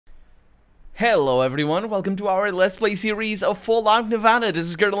Hello everyone, welcome to our Let's Play series of Fallout Nevada. This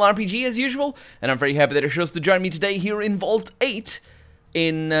is Girdle RPG as usual, and I'm very happy that you're chose to join me today here in Vault 8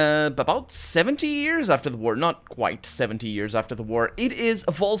 in about 70 years after the war. Not quite 70 years after the war. It is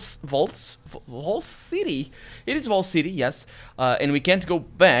Vault City. It is Vault City, yes. And we can't go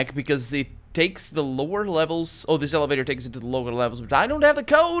back because it takes the lower levels. Oh, this elevator takes it to the lower levels, but I don't have the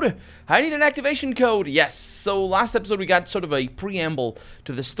code. I need an activation code. Yes. So last episode we got sort of a preamble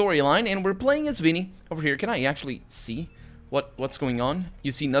to the storyline, and we're playing as Vinny over here. Can I actually see what's going on?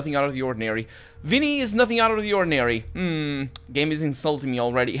 You see nothing out of the ordinary. Vinny is nothing out of the ordinary. Game is insulting me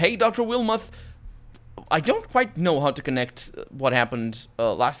already. Hey, Dr. Wilmoth. I don't quite know how to connect what happened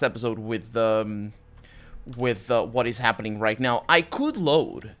last episode with what is happening right now. I could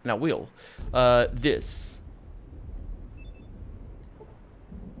load, and I will, this.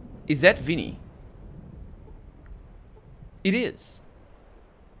 Is that Vinny? It is.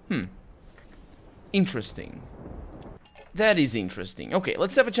 Interesting. That is interesting. Okay,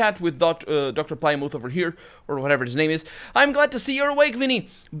 let's have a chat with Dr. Plymouth over here, or whatever his name is. I'm glad to see you're awake, Vinny,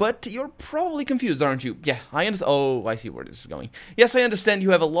 but you're probably confused, aren't you? Yeah, I understand. Oh, I see where this is going. Yes, I understand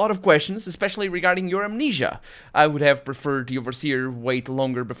you have a lot of questions, especially regarding your amnesia. I would have preferred the Overseer wait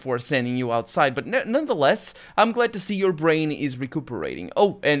longer before sending you outside, but nonetheless, I'm glad to see your brain is recuperating.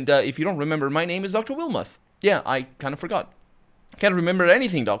 Oh, and if you don't remember, my name is Dr. Wilmoth. Yeah, I kind of forgot. Can't remember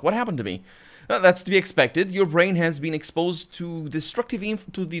anything, Doc. What happened to me? That's to be expected. Your brain has been exposed to the destructive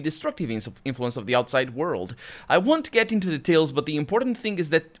influence of the outside world. I won't get into details, but the important thing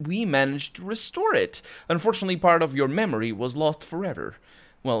is that we managed to restore it. Unfortunately, part of your memory was lost forever.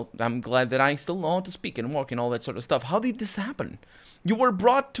 Well, I'm glad that I still know how to speak and walk and all that sort of stuff. How did this happen? You were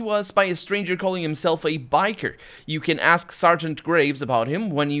brought to us by a stranger calling himself a biker. You can ask Sergeant Graves about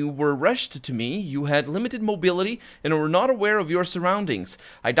him. When you were rushed to me, you had limited mobility and were not aware of your surroundings.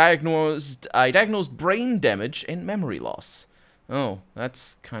 I diagnosed brain damage and memory loss. Oh,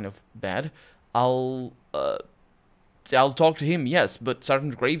 that's kind of bad. I'll talk to him, yes, but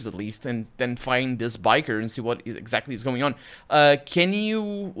Sergeant Graves at least, and then find this biker and see what exactly is going on. Can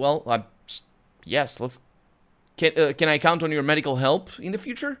you, well, yes, let's, can I count on your medical help in the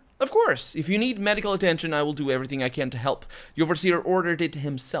future? Of course. If you need medical attention, I will do everything I can to help. The Overseer ordered it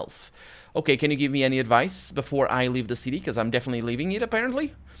himself. Okay, can you give me any advice before I leave the city? Because I'm definitely leaving it,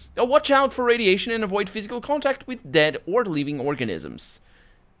 apparently. Watch out for radiation and avoid physical contact with dead or living organisms.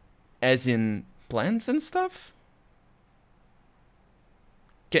 As in plants and stuff?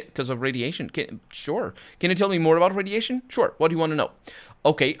 Because of radiation? Sure. Can you tell me more about radiation? Sure. What do you want to know?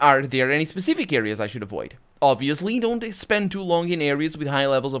 Okay, are there any specific areas I should avoid? Obviously, don't spend too long in areas with high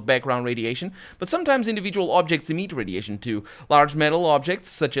levels of background radiation, but sometimes individual objects emit radiation too. Large metal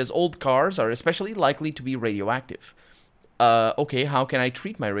objects, such as old cars, are especially likely to be radioactive. Okay, how can I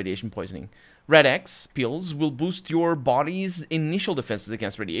treat my radiation poisoning? Red X pills will boost your body's initial defenses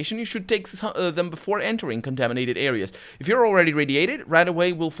against radiation. You should take them before entering contaminated areas. If you're already radiated, right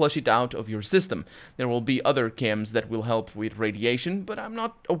away will flush it out of your system. There will be other chems that will help with radiation, but I'm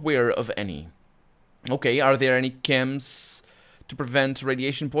not aware of any. Okay, are there any chems to prevent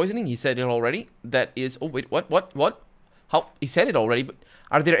radiation poisoning? He said it already. That is... Oh, wait, what? How? He said it already, but...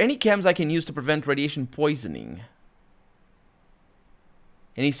 Are there any chems I can use to prevent radiation poisoning?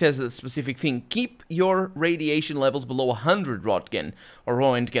 And he says a specific thing. Keep your radiation levels below 100 Röntgen, or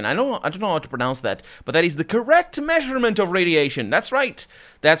Röntgen. I don't know how to pronounce that, but that is the correct measurement of radiation. That's right.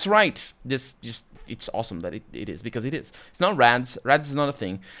 That's right. It's awesome that it is, because it is. It's not rads. Rads is not a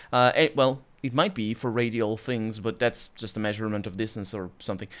thing. Well... It might be for radial things, but that's just a measurement of distance or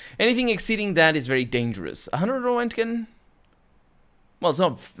something. Anything exceeding that is very dangerous. 100 Röntgen? Well, it's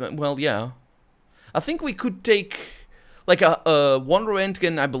not... Well, yeah. I think we could take... Like, 1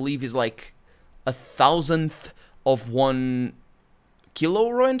 Röntgen, I believe, is like 1,000th of 1 kilo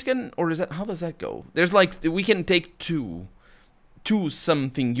Röntgen? Or is that... How does that go? There's like... We can take two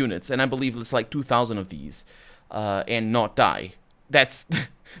something units, and I believe it's like 2,000 of these. And not die.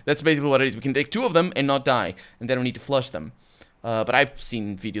 That's basically what it is. We can take 2 of them and not die, and then we need to flush them. But I've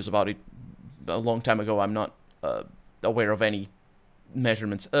seen videos about it a long time ago. I'm not aware of any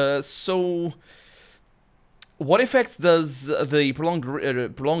measurements. So, what effects does the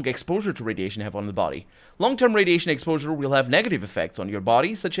prolonged exposure to radiation have on the body? Long-term radiation exposure will have negative effects on your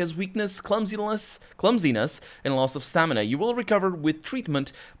body, such as weakness, clumsiness, and loss of stamina. You will recover with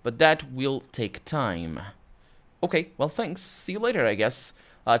treatment, but that will take time. Okay, well, thanks. See you later, I guess.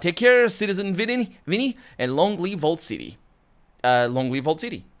 Take care, Citizen Vinny, and long live Vault City. Long live Vault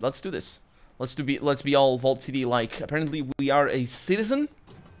City. Let's do this. Let's be all Vault City-like. Apparently, we are a citizen,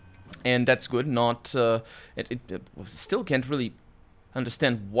 and that's good. Not, it still can't really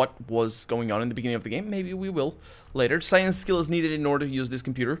understand what was going on in the beginning of the game. Maybe we will later. Science skill is needed in order to use this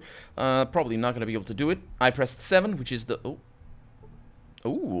computer. Probably not going to be able to do it. I pressed 7, which is the...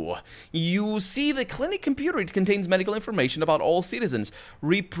 Ooh. You see the clinic computer. It contains medical information about all citizens,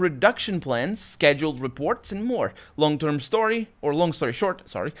 reproduction plans, scheduled reports, and more. Long-term story, or long story short,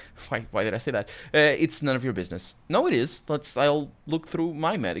 sorry. Why did I say that? It's none of your business. No, it is. I'll look through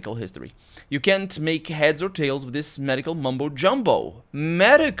my medical history. You can't make heads or tails of this medical mumbo-jumbo.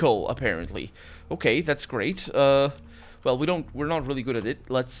 Medical, apparently. Okay, that's great. Well, we're not really good at it.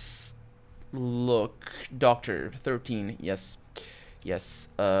 Let's look. Doctor 13, yes. Yes,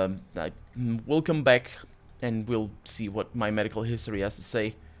 we'll come back and we'll see what my medical history has to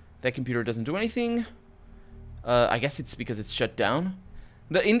say. That computer doesn't do anything. I guess it's because it's shut down.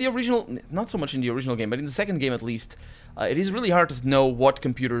 In the original, not so much in the original game, but in the second game at least, it is really hard to know what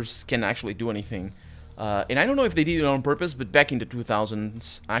computers can actually do anything. And I don't know if they did it on purpose, but back in the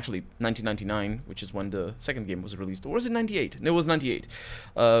 2000s, actually 1999, which is when the second game was released, or was it 98? No, it was 98.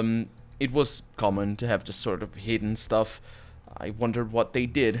 It was common to have just sort of hidden stuff. I wonder what they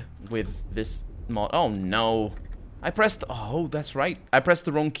did with this mod. Oh no, I pressed. Oh, that's right. I pressed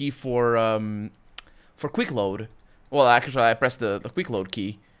the wrong key for quick load. Well, actually, I pressed the quick load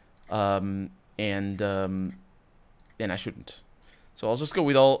key, and I shouldn't. So I'll just go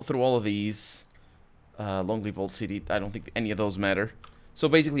with through all of these. Long live Vault City. I don't think any of those matter. So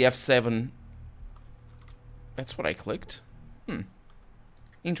basically, F7. That's what I clicked.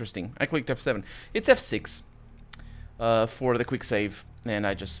 Interesting. I clicked F7. It's F6. For the quick save, and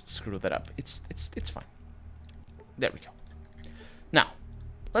I just screwed that up. It's fine. There we go. Now,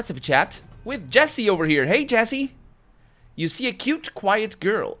 let's have a chat with Jessie over here. Hey, Jessie. You see a cute, quiet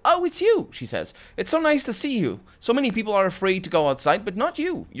girl. Oh, it's you, she says. It's so nice to see you. So many people are afraid to go outside, but not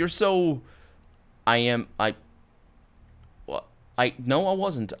you. You're so... No, I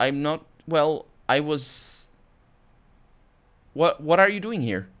wasn't. I'm not... Well, I was... What are you doing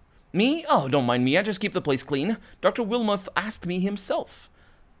here? Me? Oh, don't mind me. I just keep the place clean. Dr. Wilmoth asked me himself.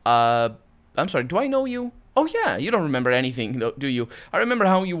 I'm sorry, do I know you? Oh, yeah, you don't remember anything, do you? I remember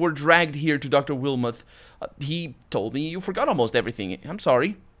how you were dragged here to Dr. Wilmoth. He told me you forgot almost everything. I'm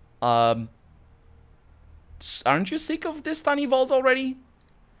sorry. Aren't you sick of this tiny vault already?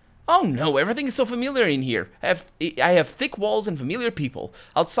 Oh, no, everything is so familiar in here. I have thick walls and familiar people.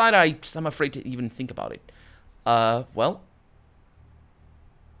 Outside, I'm afraid to even think about it. Well...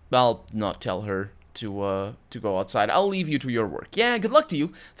 I'll not tell her to go outside. I'll leave you to your work. Yeah, good luck to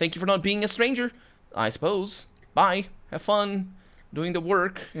you. Thank you for not being a stranger, I suppose. Bye. Have fun doing the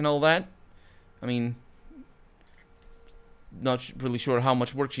work and all that. I mean, not really sure how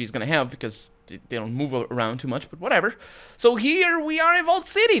much work she's gonna have because they don't move around too much, but whatever. So here we are in Vault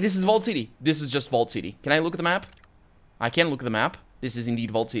City. This is Vault City. This is just Vault City. Can I look at the map? I can look at the map. This is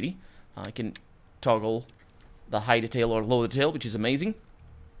indeed Vault City. I can toggle the high detail or low detail, which is amazing.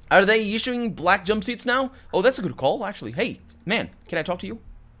 Are they issuing black jumpsuits now? Oh, that's a good call, actually. Hey, man, can I talk to you?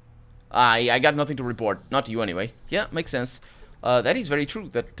 I got nothing to report. Not to you, anyway. Yeah, makes sense. That is very true,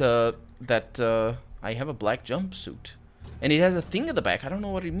 that I have a black jumpsuit. And it has a thing at the back. I don't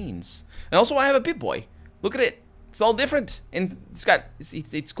know what it means. And also, I have a Pip-Boy. Look at it. It's all different. And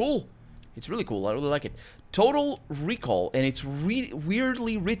it's cool. It's really cool. I really like it. Total Recall, and it's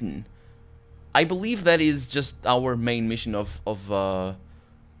weirdly written. I believe that is just our main mission of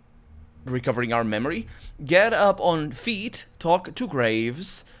recovering our memory. Get up on feet, talk to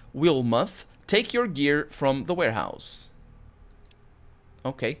Graves, Wilmoth, take your gear from the warehouse.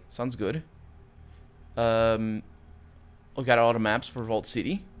 Okay, sounds good. We got all the maps for Vault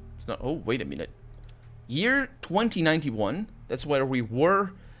City. It's not... Oh, wait a minute. Year 2091. That's where we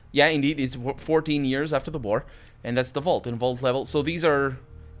were. Yeah, indeed, it's 14 years after the war. And that's the vault and vault level. So these are...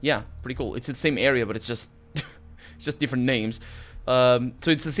 Yeah, pretty cool. It's the same area, but it's just... just different names. So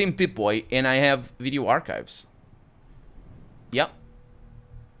it's the same Pip-Boy, and I have video archives. Yep.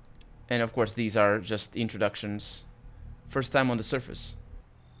 And of course, these are just introductions. First time on the surface.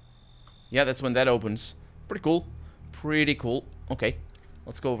 Yeah, that's when that opens. Pretty cool. Pretty cool. Okay,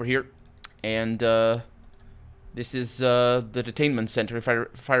 let's go over here. And this is the detainment center,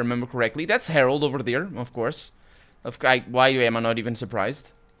 if I remember correctly. That's Harold over there, of course. Why am I not even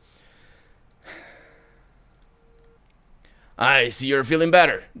surprised? I see you're feeling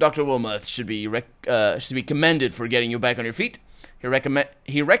better. Dr. Wilmoth should be commended for getting you back on your feet.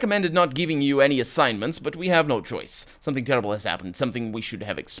 He recommended not giving you any assignments, but we have no choice. Something terrible has happened, something we should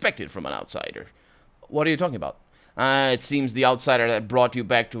have expected from an outsider. What are you talking about? It seems the outsider that brought you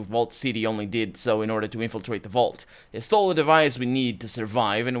back to Vault City only did so in order to infiltrate the vault. He stole the device we need to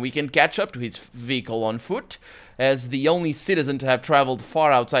survive, and we can catch up to his vehicle on foot. As the only citizen to have traveled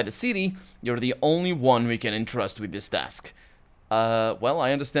far outside the city, you're the only one we can entrust with this task. Well,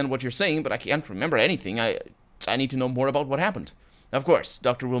 I understand what you're saying, but I can't remember anything. I need to know more about what happened. Of course,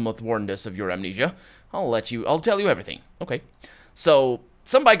 Dr. Wilmoth warned us of your amnesia. I'll tell you everything. Okay. So,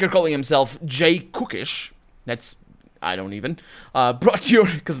 some biker calling himself Jay Cookish, I don't even, brought your,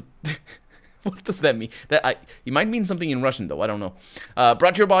 because, what does that mean? It might mean something in Russian, though, I don't know.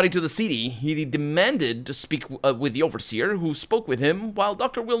 Brought your body to the city. He demanded to speak with the overseer, who spoke with him while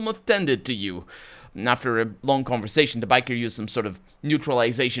Dr. Wilmoth tended to you. After a long conversation, the biker used some sort of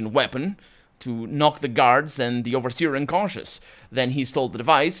neutralization weapon to knock the guards and the overseer unconscious. Then he stole the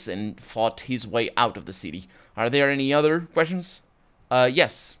device and fought his way out of the city. Are there any other questions?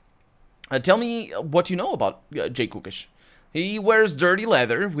 Yes. Tell me what you know about Jay Cookish. He wears dirty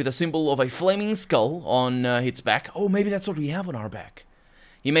leather with a symbol of a flaming skull on its back. Oh, maybe that's what we have on our back.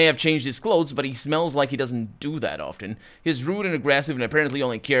 He may have changed his clothes, but he smells like he doesn't do that often. He's rude and aggressive and apparently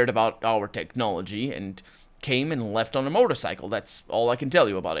only cared about our technology and came and left on a motorcycle. That's all I can tell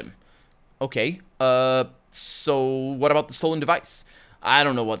you about him. Okay, so what about the stolen device? I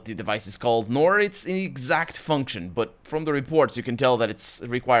don't know what the device is called, nor its exact function, but from the reports you can tell that it's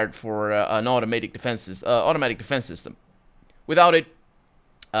required for an automatic defense system. Without it,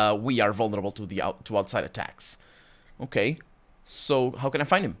 we are vulnerable to outside attacks. Okay, so how can I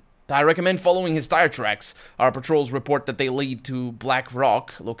find him? I recommend following his tire tracks. Our patrols report that they lead to Black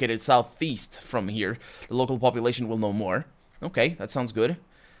Rock, located southeast from here. The local population will know more. Okay, that sounds good.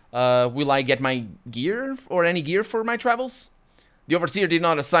 Will I get my gear, or any gear for my travels? The Overseer did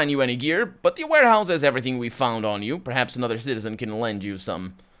not assign you any gear, but the warehouse has everything we found on you. Perhaps another citizen can lend you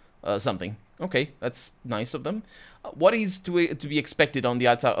something. Okay, that's nice of them. What is to be expected on the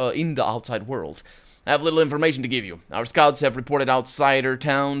outside, in the outside world? I have little information to give you. Our scouts have reported outsider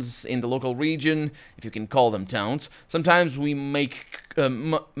towns in the local region, if you can call them towns. Sometimes we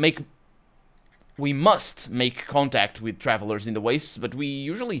we must make contact with travelers in the wastes, but we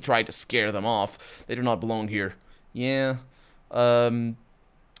usually try to scare them off. They do not belong here. Yeah.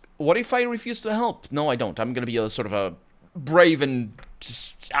 What if I refuse to help? No, I don't. I'm gonna be a sort of a brave and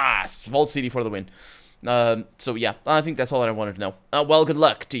just, Vault City for the win. So yeah, I think that's all that I wanted to know. Well, good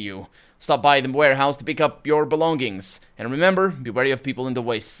luck to you. Stop by the warehouse to pick up your belongings. And remember, be wary of people in the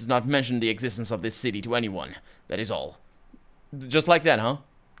wastes. Does not mention the existence of this city to anyone. That is all. Just like that, huh?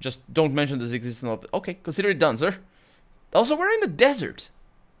 Just don't mention the existence of... Okay, consider it done, sir. Also, we're in the desert.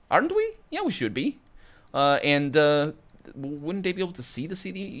 Aren't we? Yeah, we should be. Wouldn't they be able to see the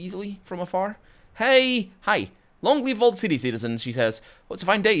city easily from afar? Hey! Hi. Long live Vault City, citizen, she says. Oh, it's a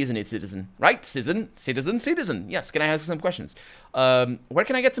fine day, isn't it, citizen? Right, citizen? Citizen, citizen. Yes, can I ask you some questions? Where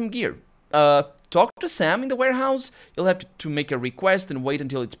can I get some gear? Talk to Sam in the warehouse. You'll have to make a request and wait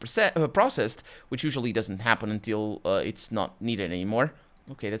until it's processed, which usually doesn't happen until it's not needed anymore.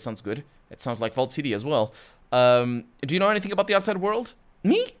 Okay, that sounds good. That sounds like Vault City as well. Do you know anything about the outside world?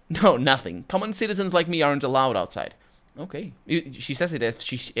 Me? No, nothing. Common citizens like me aren't allowed outside. Okay. She says it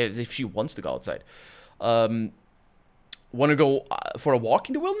as if she wants to go outside. Want to go for a walk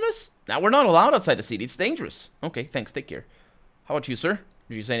in the wilderness? Now, we're not allowed outside the city. It's dangerous. Okay, thanks. Take care. How about you, sir?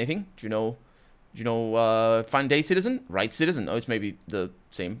 Did you say anything? Do you know, fine day, citizen? Right, citizen. Oh, it's maybe the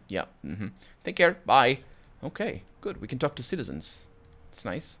same. Yeah. Take care. Bye. Okay, good. We can talk to citizens. It's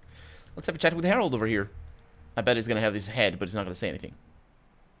nice. Let's have a chat with Harold over here. I bet he's going to have his head, but he's not going to say anything.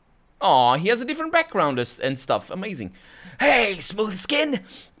 Aw, he has a different background and stuff. Amazing. Hey, smooth skin.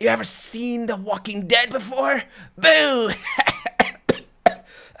 You ever seen The Walking Dead before? Boo!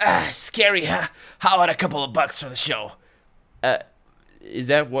 Scary, huh? How about a couple of bucks for the show? Is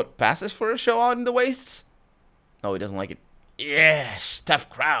that what passes for a show out in the wastes? No, he doesn't like it. Yes, tough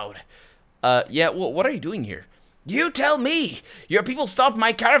crowd. Yeah, well, what are you doing here? You tell me! Your people stopped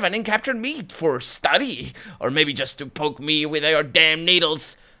my caravan and captured me for study. Or maybe just to poke me with your damn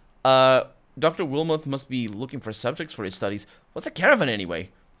needles. Dr. Wilmoth must be looking for subjects for his studies. What's a caravan anyway?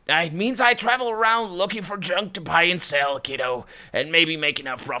 It means I travel around looking for junk to buy and sell, kiddo. And maybe make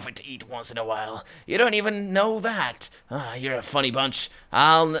enough profit to eat once in a while. You don't even know that. You're a funny bunch.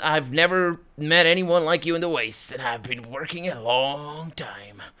 I've never met anyone like you in the wastes, and I've been working a long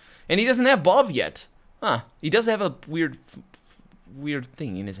time. And he doesn't have Bob yet. Huh. He does have a weird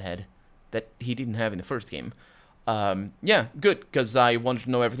thing in his head that he didn't have in the first game. Yeah, good, because I wanted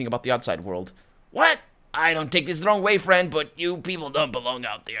to know everything about the outside world. What? I don't take this the wrong way, friend, but you people don't belong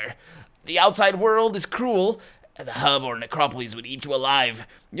out there. The outside world is cruel, The hub or necropolis would eat you alive.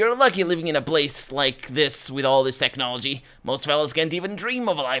 You're lucky living in a place like this with all this technology. Most fellas can't even dream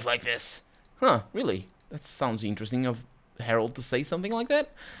of a life like this. Huh, really? That sounds interesting of Harold to say something like that.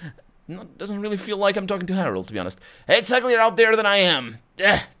 No, doesn't really feel like I'm talking to Harold, to be honest. It's uglier out there than I am.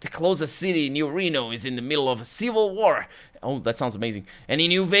 The closest city, New Reno, is in the middle of a civil war. Oh, that sounds amazing. And in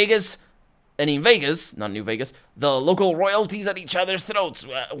New Vegas... And in Vegas, not New Vegas, the local royalties at each other's throats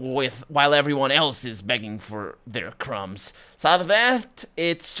while everyone else is begging for their crumbs. South of that,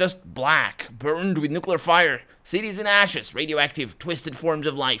 it's just black, burned with nuclear fire, cities in ashes, radioactive, twisted forms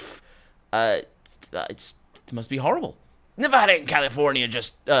of life. It must be horrible. Nevada and California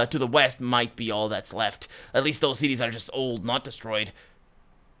just to the west might be all that's left. At least those cities are just old, not destroyed.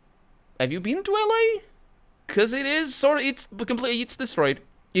 Have you been to LA? Because it is sort of, it's destroyed.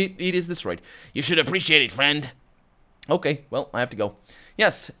 It is destroyed. You should appreciate it, friend. Okay, well, I have to go.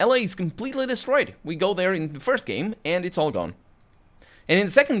 Yes, LA is completely destroyed. We go there in the first game, and it's all gone. And in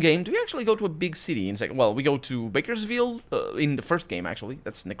the second game, do we actually go to a big city? In second, well, we go to Bakersfield in the first game, actually.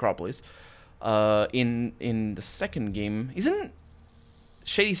 That's Necropolis. In the second game, isn't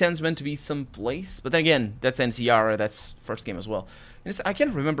Shady Sands meant to be some place? But then again, that's NCR, that's first game as well. And I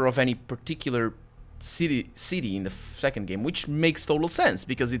can't remember of any particular city in the second game, which makes total sense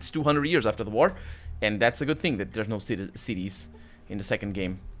because it's 200 years after the war, and that's a good thing that there's no cities in the second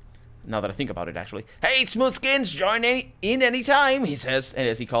game. Now that I think about it, actually. Hey, Smoothskins, join in any time, he says, and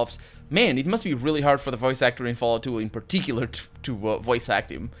as he coughs. Man, it must be really hard for the voice actor in Fallout 2 in particular to voice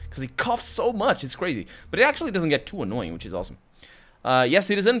act him, because he coughs so much, it's crazy. But it actually doesn't get too annoying, which is awesome. Yes,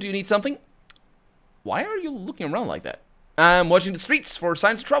 citizen, do you need something? Why are you looking around like that? I'm watching the streets for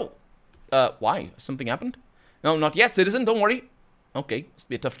signs of trouble. Why? Something happened? No, not yet, citizen, don't worry. Okay, must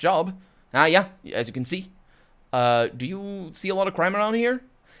be a tough job. Yeah, as you can see. Do you see a lot of crime around here?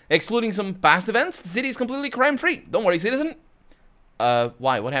 Excluding some past events, the city is completely crime-free. Don't worry, citizen.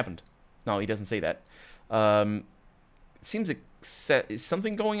 Why? What happened? No, he doesn't say that. It seems like is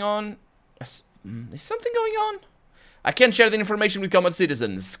something going on? Is something going on? I can't share the information with common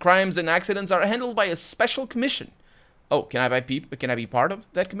citizens. Crimes and accidents are handled by a special commission. Oh, can I be part of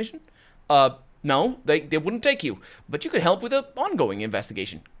that commission? No, they wouldn't take you. But you could help with an ongoing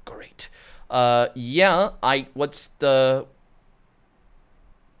investigation. Great. Yeah, what's the...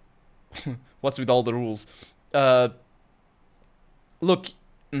 what's with all the rules? Look,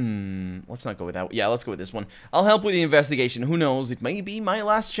 let's not go with that. Yeah, let's go with this one. I'll help with the investigation. Who knows? It may be my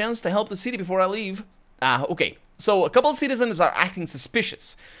last chance to help the city before I leave. Okay. So, a couple of citizens are acting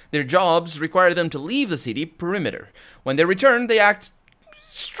suspicious. Their jobs require them to leave the city perimeter. When they return, they act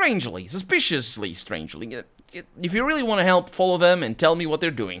strangely, suspiciously strangely. If you really want to help, follow them and tell me what they're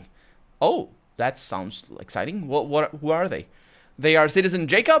doing. Oh, that sounds exciting. Who are they? They are Citizen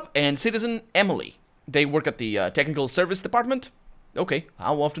Jacob and Citizen Emily. They work at the Technical Service Department. Okay,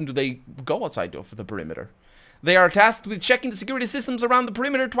 how often do they go outside of the perimeter? They are tasked with checking the security systems around the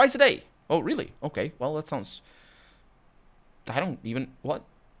perimeter twice a day. Oh, really? Okay, well, that sounds... I don't even... What?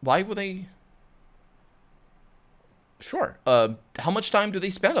 Why would they... Sure. How much time do they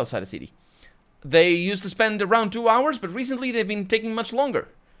spend outside the city? They used to spend around 2 hours, but recently they've been taking much longer.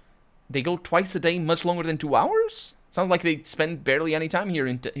 They go twice a day, much longer than 2 hours? Sounds like they spend barely any time here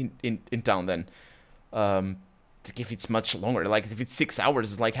in town then. If it's much longer, like if it's 6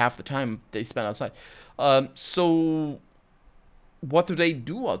 hours, it's like half the time they spend outside. So what do they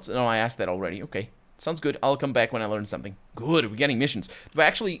do outside? No, I asked that already. Okay, sounds good. I'll come back when I learn something. Good, we're getting missions. Do I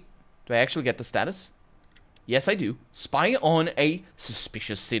actually get the status? Yes, I do. Spy on a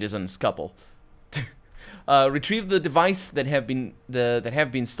suspicious citizens couple. Retrieve the device that have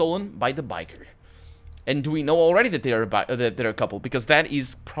been stolen by the biker. And do we know already that they're a couple? Because that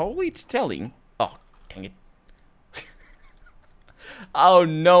is probably telling. Oh, dang it! Oh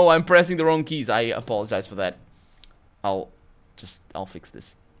no, I'm pressing the wrong keys. I apologize for that. I'll fix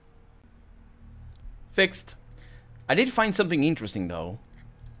this. Fixed. I did find something interesting though.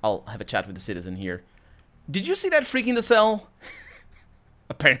 I'll have a chat with the citizen here. Did you see that freak in the cell?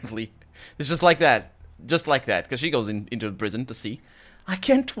 Apparently. It's just like that. Just like that. Because she goes into the prison to see. I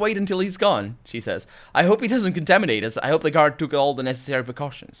can't wait until he's gone, she says. I hope he doesn't contaminate us. I hope the guard took all the necessary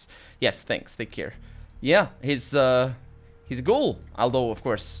precautions. Yes, thanks. Take care. Yeah, he's a ghoul. Although, of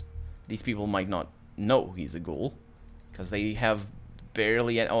course, these people might not know he's a ghoul. Because they have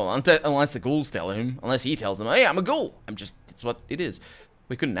barely... unless the ghouls tell him. Unless he tells them, hey, I'm a ghoul. It's what it is.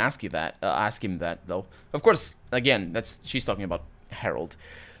 We couldn't ask him that, though. Of course, again, she's talking about Harold.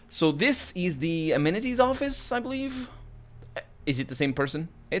 So this is the amenities office, I believe. Is it the same person?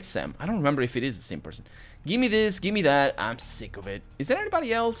 It's Sam. I don't remember if it is the same person. Give me this, give me that. I'm sick of it. Is there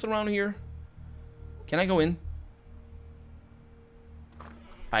anybody else around here? Can I go in?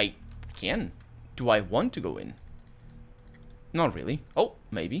 I can. Do I want to go in? Not really. Oh,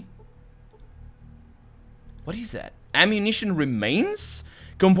 maybe. What is that? Ammunition remains?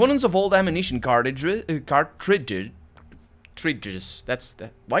 Components of old ammunition cartridges. That's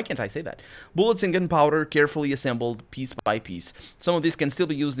that. Why can't I say that? Bullets and gunpowder carefully assembled piece by piece. Some of this can still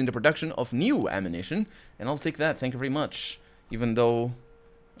be used in the production of new ammunition, and I'll take that. Thank you very much. Even though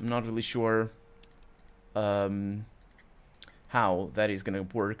I'm not really sure how that is gonna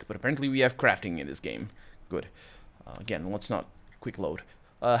work, but apparently we have crafting in this game. Good. Again, let's not quick load.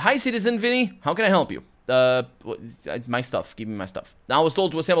 Hi, citizen Vinny. How can I help you? My stuff. Give me my stuff. I was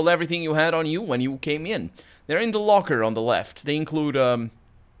told to assemble everything you had on you when you came in. They're in the locker on the left. They include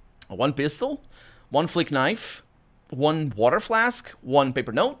one pistol, one flick knife, one water flask, one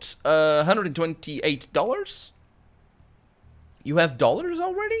paper note, $128. You have dollars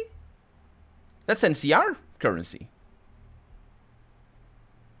already? That's NCR currency.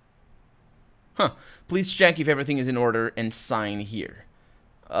 Huh. Please check if everything is in order and sign here.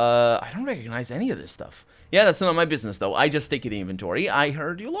 I don't recognize any of this stuff. Yeah, that's none of my business, though. I just take it in inventory. I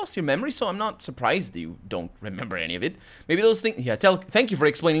heard you lost your memory, so I'm not surprised you don't remember any of it. Maybe those things... Yeah, thank you for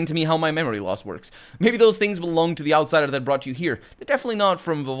explaining to me how my memory loss works. Maybe those things belong to the outsider that brought you here. They're definitely not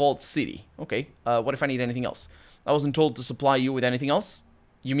from the Vault City. Okay, what if I need anything else? I wasn't told to supply you with anything else?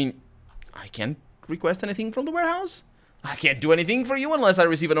 You mean I can't request anything from the warehouse? I can't do anything for you unless I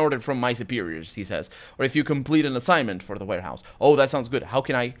receive an order from my superiors, he says. Or if you complete an assignment for the warehouse. Oh, that sounds good. How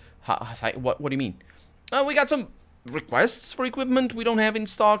can I... what do you mean? We got some requests for equipment we don't have in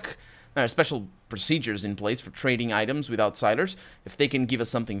stock. There are special procedures in place for trading items with outsiders. If they can give us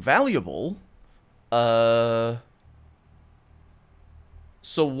something valuable... So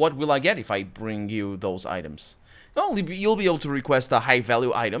what will I get if I bring you those items? Well, you'll be able to request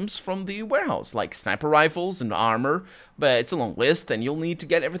high-value items from the warehouse, like sniper rifles and armor, but it's a long list, and you'll need to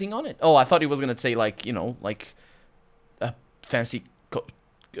get everything on it. Oh, I thought he was going to say, like, you know, like a fancy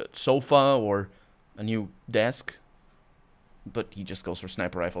sofa or a new desk, but he just goes for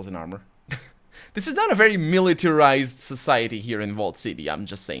sniper rifles and armor. This is not a very militarized society here in Vault City, I'm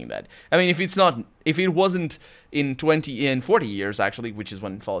just saying that. I mean, if it wasn't in 40 years, actually, which is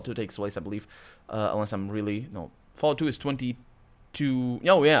when Fallout 2 takes place, I believe, unless I'm really, no, Fallout 2 is 22,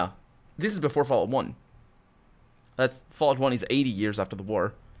 oh yeah, this is before Fallout 1. Fallout 1 is 80 years after the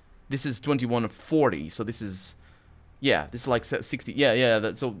war. This is 2140, so this is, yeah, this is like 60,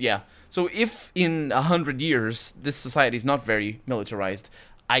 yeah, so if in 100 years, this society is not very militarized,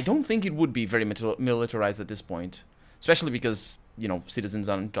 I don't think it would be very militarized at this point, especially because, you know, citizens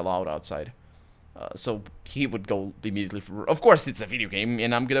aren't allowed outside. So he would go immediately for... Of course, it's a video game,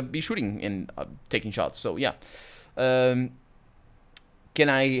 and I'm gonna be shooting and taking shots, so yeah. Can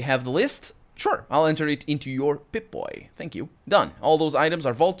I have the list? Sure, I'll enter it into your Pip-Boy. Thank you. Done. All those items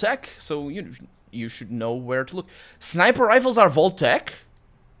are Vault-Tech, so you should know where to look. Sniper rifles are Vault-Tech?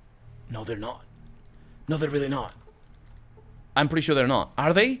 No, they're not. No, they're really not. I'm pretty sure they're not.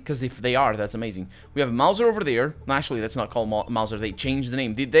 Are they? Because if they are, that's amazing. We have a Mauser over there. Actually, that's not called Mauser. They changed the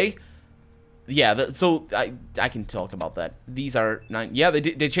name. Did they? Yeah, so I can talk about that. These are... Yeah,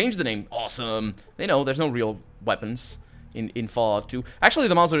 they changed the name. Awesome. They know there's no real weapons in Fallout 2. Actually,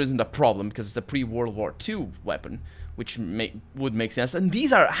 the Mauser isn't a problem because it's a pre-World War II weapon, which would make sense. And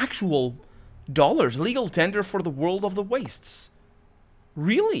these are actual dollars. Legal tender for the World of the Wastes.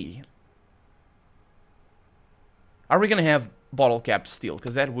 Really? Are we going to have bottle cap steel?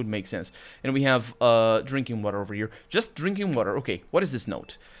 Because that would make sense. And we have drinking water over here. Just drinking water. Okay, what is this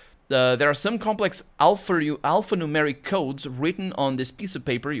note? There are some complex alphanumeric codes written on this piece of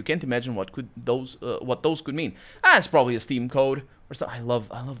paper. You can't imagine what those could mean. It's probably a Steam code or something. I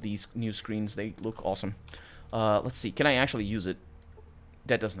love these new screens. They look awesome. Let's see. Can I actually use it?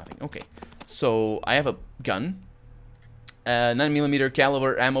 That does nothing. Okay. So I have a gun. 9mm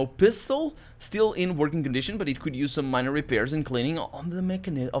caliber ammo pistol, still in working condition, but it could use some minor repairs and cleaning on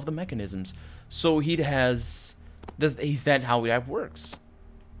the mechanisms. So he has. Is that how that works?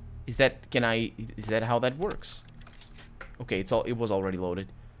 Is that how that works? Okay, it was already loaded.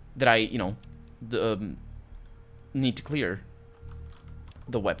 That I, need to clear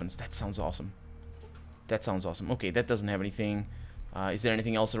the weapons. That sounds awesome. That sounds awesome. Okay, that doesn't have anything. Is there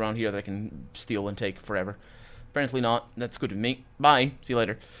anything else around here that I can steal and take forever? Apparently not. That's good with me. Bye. See you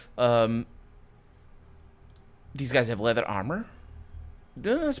later. These guys have leather armor.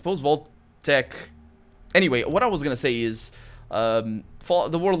 I suppose Vault-Tech. Anyway, what I was gonna say is,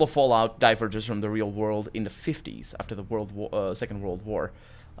 the world of Fallout diverges from the real world in the 50s after the Second World War,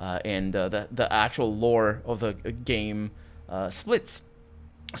 and the actual lore of the game splits.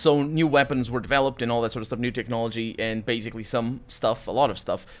 So new weapons were developed and all that sort of stuff, new technology, and basically some stuff, a lot of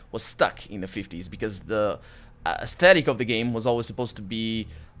stuff, was stuck in the 50s because the aesthetic of the game was always supposed to be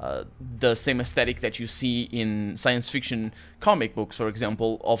the same aesthetic that you see in science fiction comic books, for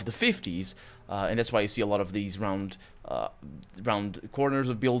example, of the 50s. And that's why you see a lot of these round corners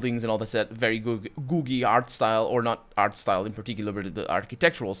of buildings and all that very googie art style, or not art style in particular, but the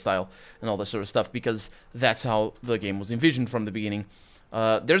architectural style and all that sort of stuff, because that's how the game was envisioned from the beginning.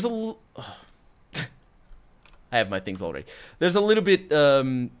 There's a I have my things already. There's a little bit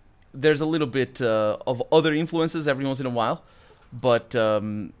of other influences every once in a while, but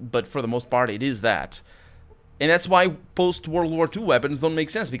for the most part it is that. And that's why post-World War II weapons don't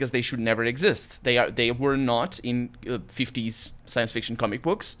make sense, because they should never exist. They were not in 50s science fiction comic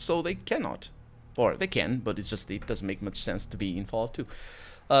books, so they cannot. Or they can, but it doesn't make much sense to be in Fallout 2.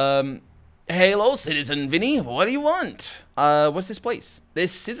 Hello, Citizen Vinny. What do you want? What's this place?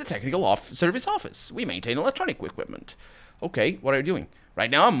 This is a technical service office. We maintain electronic equipment. Okay, what are you doing?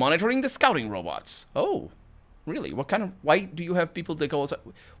 Right now I'm monitoring the scouting robots. Oh, really? Why do you have people that go outside?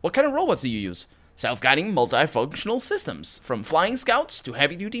 What kind of robots do you use? Self-guiding multifunctional systems, from flying scouts to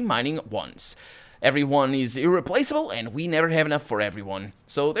heavy-duty mining ones. Everyone is irreplaceable, and we never have enough for everyone,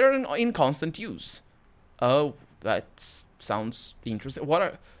 so they're in constant use. Oh, that sounds interesting. What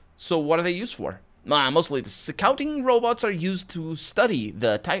are they used for? Mostly the scouting robots are used to study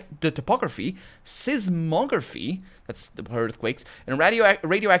the topography, seismography, that's the earthquakes, and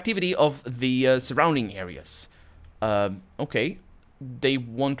radioactivity of the surrounding areas. Okay, they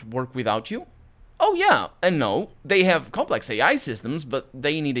won't work without you? Oh yeah, and no, they have complex AI systems, but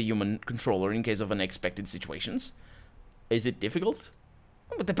they need a human controller in case of unexpected situations. Is it difficult?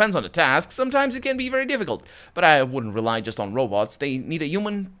 Well, it depends on the task. Sometimes it can be very difficult, but I wouldn't rely just on robots. They need a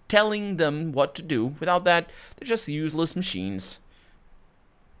human telling them what to do. Without that, they're just useless machines.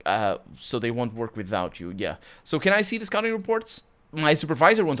 So they won't work without you, yeah. So can I see the scouting reports? My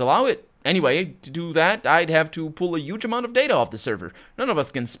supervisor won't allow it. Anyway, to do that, I'd have to pull a huge amount of data off the server. None of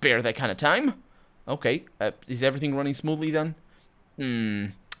us can spare that kind of time. Okay, is everything running smoothly then?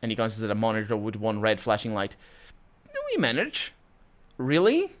 And he glances at a monitor with one red flashing light. We manage.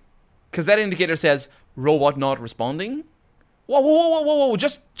 Really? Because that indicator says robot not responding. Whoa,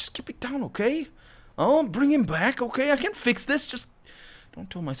 just keep it down, okay? Oh, bring him back, okay? I can fix this. Just don't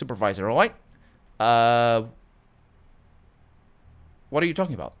tell my supervisor, all right? What are you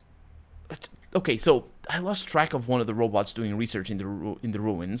talking about? Okay, so I lost track of one of the robots doing research in the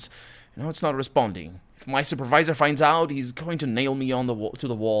ruins. You know, it's not responding. If my supervisor finds out, he's going to nail me on to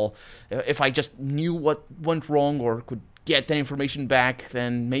the wall. If I just knew what went wrong or could get that information back,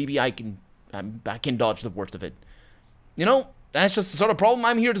 then maybe I can dodge the worst of it. You know, that's just the sort of problem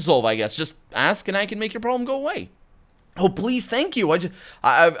I'm here to solve, I guess. Just ask and I can make your problem go away. Oh, please, thank you. It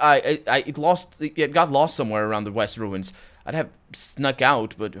got lost somewhere around the West Ruins. I'd have snuck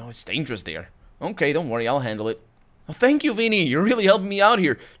out, but it's dangerous there. Okay, don't worry, I'll handle it. Oh, thank you, Vinny. You're really helping me out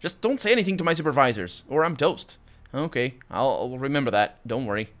here. Just don't say anything to my supervisors, or I'm toast. Okay, I'll remember that. Don't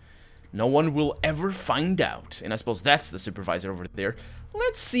worry. No one will ever find out. And I suppose that's the supervisor over there.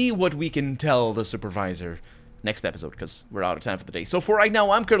 Let's see what we can tell the supervisor next episode, because we're out of time for the day. So for right now,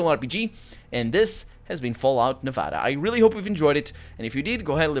 I'm Colonel RPG, and this has been Fallout Nevada. I really hope you've enjoyed it, and if you did,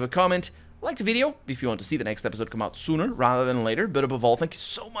 go ahead and leave a comment. Like the video if you want to see the next episode come out sooner rather than later. But above all, thank you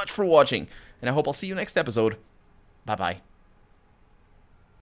so much for watching, and I hope I'll see you next episode. Bye-bye.